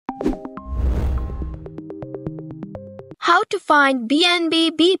How to find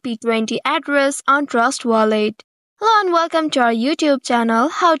BNB BEP20 address on Trust Wallet. Hello and welcome to our YouTube channel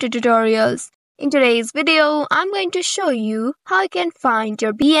How to Tutorials. In today's video, I'm going to show you how you can find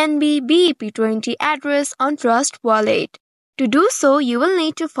your BNB BEP20 address on Trust Wallet. To do so, you will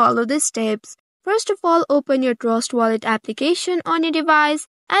need to follow these steps. First of all, open your Trust Wallet application on your device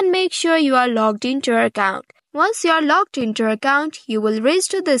and make sure you are logged into your account. Once you are logged into your account, you will reach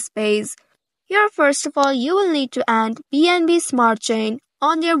to this page. Here, first of all, you will need to add BNB Smart Chain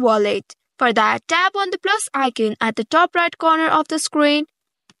on your wallet. For that, tap on the plus icon at the top right corner of the screen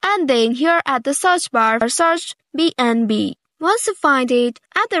and then here at the search bar, search BNB. Once you find it,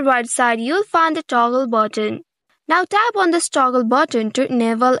 at the right side, you'll find the toggle button. Now tap on this toggle button to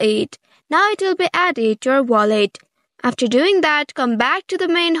enable it. Now it will be added to your wallet. After doing that, come back to the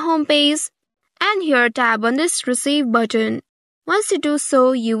main home page and here tap on this receive button. Once you do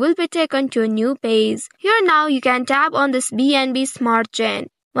so, you will be taken to a new page. Here now you can tap on this BNB Smart Chain.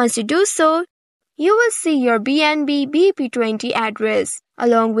 Once you do so, you will see your BNB BEP20 address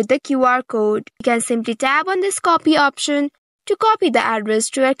along with the QR code. You can simply tap on this copy option to copy the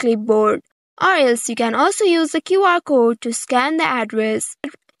address to a clipboard, or else you can also use the QR code to scan the address.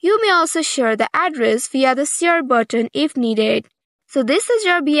 You may also share the address via the share button if needed. So this is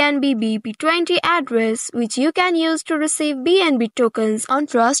your BNB BEP20 address which you can use to receive BNB tokens on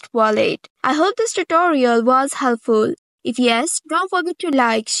Trust Wallet. I hope this tutorial was helpful. If yes, don't forget to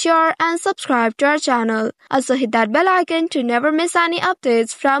like, share and subscribe to our channel. Also hit that bell icon to never miss any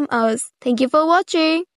updates from us. Thank you for watching.